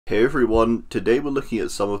Hey everyone, today we're looking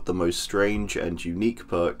at some of the most strange and unique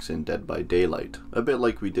perks in Dead by Daylight, a bit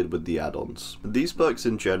like we did with the add-ons. These perks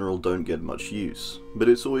in general don't get much use, but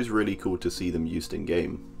it's always really cool to see them used in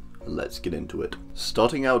game. Let's get into it.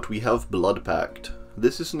 Starting out we have Blood Pact.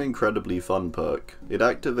 This is an incredibly fun perk. It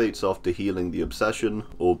activates after healing the obsession,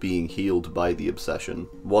 or being healed by the obsession.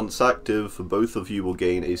 Once active, both of you will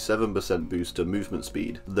gain a 7% boost to movement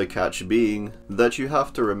speed. The catch being that you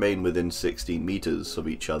have to remain within 16 meters of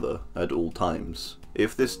each other at all times.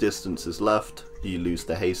 If this distance is left, you lose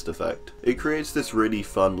the haste effect. It creates this really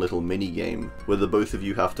fun little mini game where the both of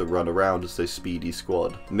you have to run around as a speedy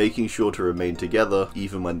squad, making sure to remain together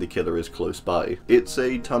even when the killer is close by. It's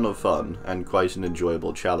a ton of fun and quite an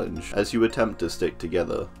enjoyable challenge as you attempt to stick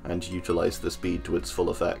together and utilize the speed to its full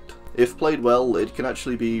effect. If played well, it can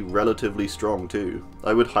actually be relatively strong too.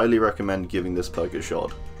 I would highly recommend giving this perk a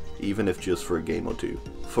shot, even if just for a game or two.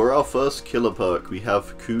 For our first killer perk we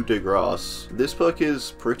have Coup de Grâce. This perk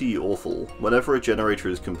is pretty awful. Whenever a generator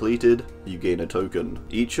is completed, you gain a token.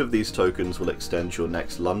 Each of these tokens will extend your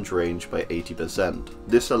next lunge range by 80%,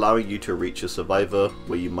 this allowing you to reach a survivor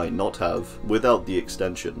where you might not have without the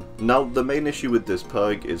extension. Now the main issue with this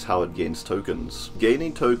perk is how it gains tokens.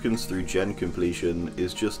 Gaining tokens through gen completion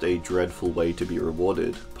is just a dreadful way to be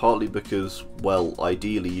rewarded, partly because, well,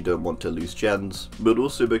 ideally you don't want to lose gens, but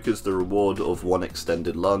also because the reward of one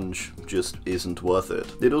extended lunge just isn't worth it.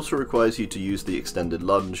 It also requires you to use the extended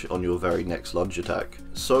lunge on your very next lunge attack,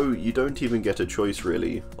 so you don't even get a choice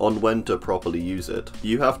really on when to properly use it.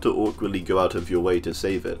 You have to awkwardly go out of your way to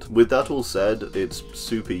save it. With that all said, it's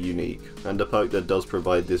super unique, and a perk that does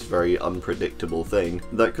provide this very unpredictable thing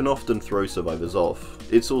that can often throw survivors off.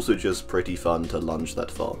 It's also just pretty fun to lunge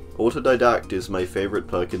that far. Autodidact is my favourite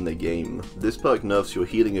perk in the game. This perk nerfs your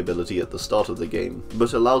healing ability at the start of the game,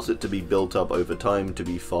 but allows it to be built up over time to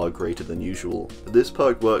be far greater than usual. This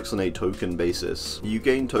perk works on a token basis. You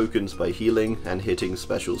gain tokens by healing and hitting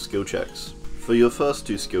special skill checks. For your first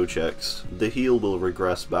two skill checks, the heal will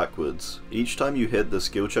regress backwards. Each time you hit the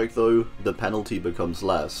skill check though, the penalty becomes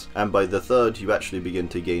less, and by the third you actually begin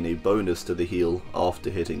to gain a bonus to the heal after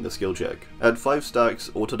hitting the skill check. At 5 stacks,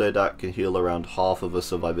 Autodidact can heal around half of a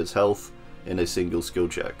survivor's health in a single skill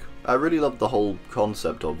check. I really love the whole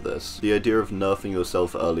concept of this, the idea of nerfing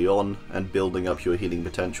yourself early on and building up your healing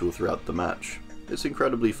potential throughout the match. It's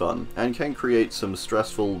incredibly fun, and can create some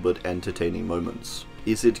stressful but entertaining moments.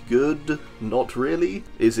 Is it good? Not really.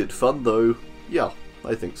 Is it fun though? Yeah,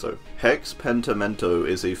 I think so. Hex Pentimento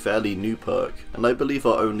is a fairly new perk, and I believe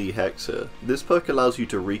our only hex here. This perk allows you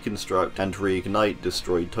to reconstruct and reignite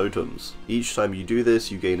destroyed totems. Each time you do this,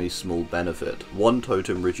 you gain a small benefit. 1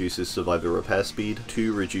 totem reduces survivor repair speed,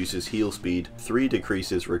 2 reduces heal speed, 3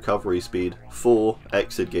 decreases recovery speed, 4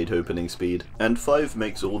 exit gate opening speed, and 5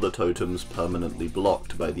 makes all the totems permanently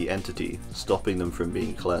blocked by the entity, stopping them from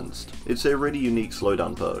being cleansed. It's a really unique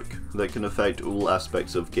slowdown perk that can affect all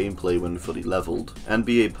aspects of gameplay when fully leveled, and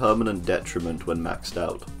be a permanent detriment when maxed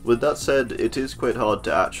out. With that said, it is quite hard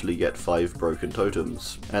to actually get 5 broken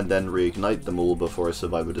totems, and then reignite them all before a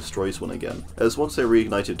survivor destroys one again, as once a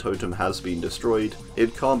reignited totem has been destroyed,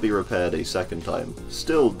 it can't be repaired a second time.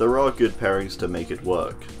 Still, there are good pairings to make it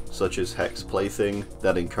work, such as Hex Plaything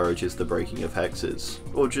that encourages the breaking of hexes,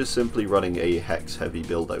 or just simply running a hex heavy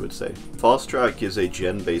build I would say. Fast Track is a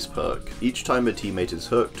gen based perk. Each time a teammate is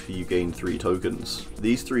hooked, you gain 3 tokens.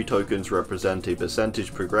 These 3 tokens represent a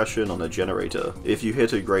percentage progression on a generator. If you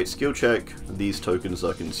hit a great skill check, these tokens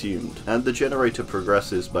are consumed, and the generator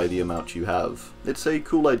progresses by the amount you have. It's a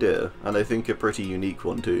cool idea, and I think a pretty unique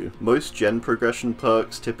one too. Most gen progression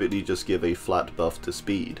perks typically just give a flat buff to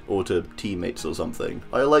speed, or to teammates or something.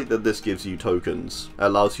 I like that this gives you tokens,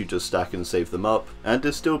 allows you to stack and save them up, and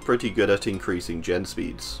is still pretty good at increasing gen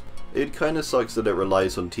speeds. It kinda sucks that it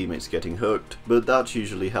relies on teammates getting hooked, but that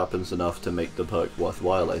usually happens enough to make the perk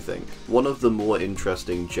worthwhile I think. One of the more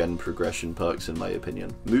interesting gen progression perks in my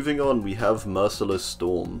opinion. Moving on, we have Merciless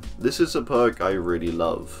Storm. This is a perk I really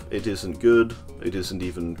love. It isn't good, it isn't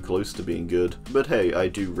even close to being good, but hey, I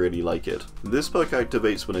do really like it. This perk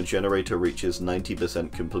activates when a generator reaches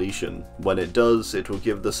 90% completion. When it does, it will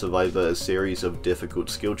give the survivor a series of difficult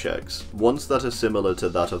skill checks, ones that are similar to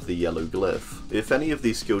that of the yellow glyph. If any of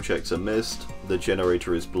these skill checks are missed, the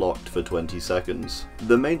generator is blocked for 20 seconds.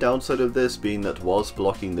 The main downside of this being that whilst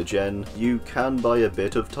blocking the gen, you can buy a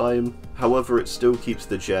bit of time, however it still keeps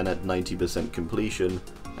the gen at 90% completion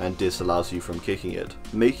and disallows you from kicking it,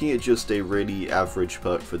 making it just a really average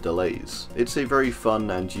perk for delays. It's a very fun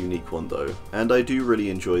and unique one though, and I do really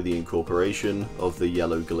enjoy the incorporation of the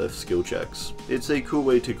yellow glyph skill checks. It's a cool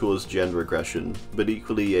way to cause gen regression, but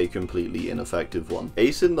equally a completely ineffective one.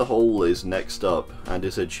 Ace in the Hole is next up, and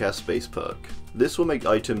is a chest-based perk. This will make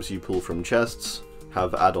items you pull from chests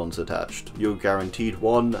have add-ons attached. You're guaranteed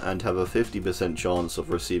one and have a 50% chance of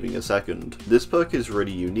receiving a second. This perk is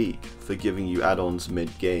really unique for giving you add-ons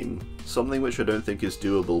mid-game, something which I don't think is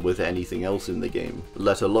doable with anything else in the game,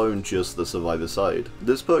 let alone just the survivor side.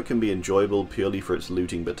 This perk can be enjoyable purely for its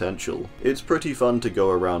looting potential. It's pretty fun to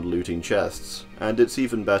go around looting chests, and it's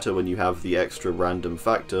even better when you have the extra random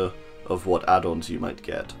factor of what add-ons you might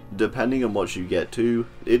get. Depending on what you get too,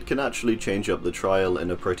 it can actually change up the trial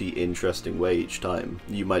in a pretty interesting way each time.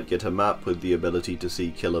 You might get a map with the ability to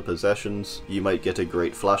see killer possessions, you might get a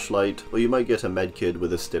great flashlight, or you might get a medkit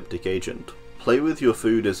with a styptic agent. Play with Your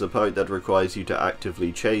Food is a perk that requires you to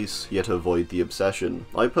actively chase, yet avoid the obsession.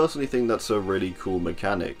 I personally think that's a really cool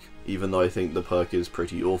mechanic, even though I think the perk is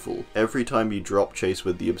pretty awful. Every time you drop chase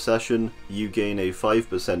with the obsession, you gain a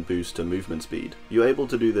 5% boost to movement speed. You're able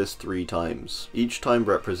to do this 3 times, each time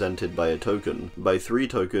represented by a token. By 3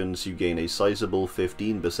 tokens, you gain a sizable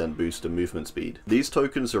 15% boost to movement speed. These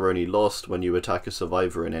tokens are only lost when you attack a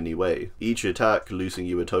survivor in any way, each attack losing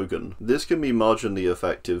you a token. This can be marginally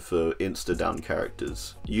effective for insta-down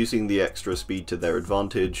characters, using the extra speed to their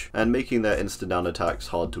advantage, and making their insta-down attacks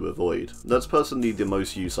hard to avoid. That's personally the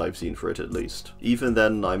most use I've seen for it at least. Even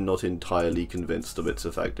then, I'm not entirely convinced of its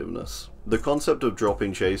effectiveness. The concept of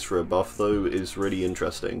dropping chase for a buff though is really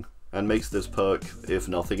interesting, and makes this perk, if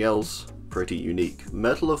nothing else, pretty unique.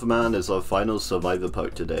 Mettle of Man is our final survivor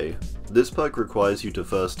perk today. This perk requires you to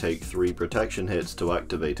first take 3 protection hits to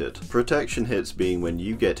activate it. Protection hits being when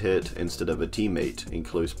you get hit instead of a teammate in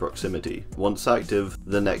close proximity. Once active,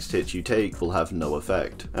 the next hit you take will have no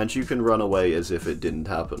effect, and you can run away as if it didn't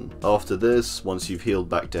happen. After this, once you've healed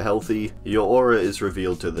back to healthy, your aura is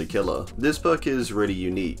revealed to the killer. This perk is really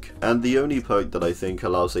unique, and the only perk that I think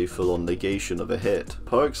allows a full-on negation of a hit.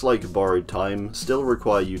 Perks like Borrowed Time still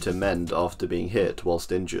require you to mend after being hit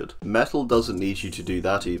whilst injured. Metal doesn't need you to do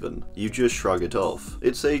that even. You just shrug it off.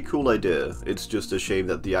 It's a cool idea, it's just a shame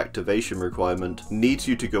that the activation requirement needs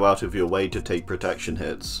you to go out of your way to take protection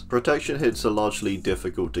hits. Protection hits are largely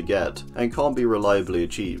difficult to get, and can't be reliably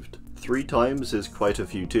achieved. 3 times is quite a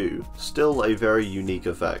few too. Still a very unique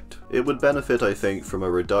effect. It would benefit, I think, from a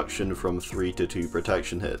reduction from 3 to 2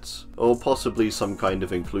 protection hits, or possibly some kind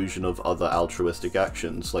of inclusion of other altruistic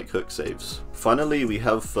actions like hook saves. Finally, we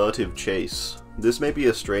have Furtive Chase. This may be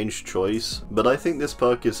a strange choice, but I think this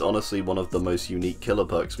perk is honestly one of the most unique killer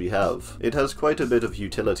perks we have. It has quite a bit of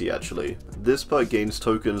utility actually. This perk gains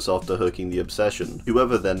tokens after hooking the obsession.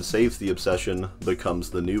 Whoever then saves the obsession becomes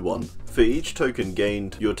the new one. For each token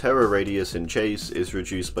gained, your terror radius in Chase is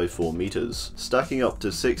reduced by 4 meters, stacking up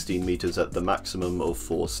to 16 meters at the maximum of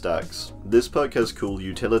 4 stacks. This perk has cool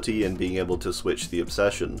utility in being able to switch the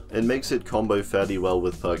obsession, and makes it combo fairly well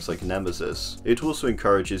with perks like Nemesis. It also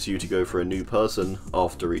encourages you to go for a new person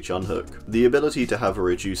after each unhook. The ability to have a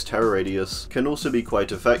reduced terror radius can also be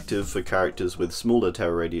quite effective for characters with smaller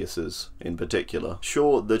terror radiuses, in particular.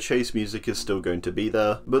 Sure, the chase music is still going to be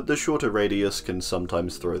there, but the shorter radius can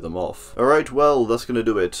sometimes throw them off. Alright, well, that's gonna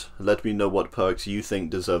do it. Let me know what perks you think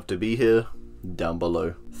deserve to be here down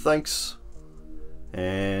below. Thanks,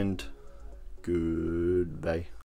 and goodbye.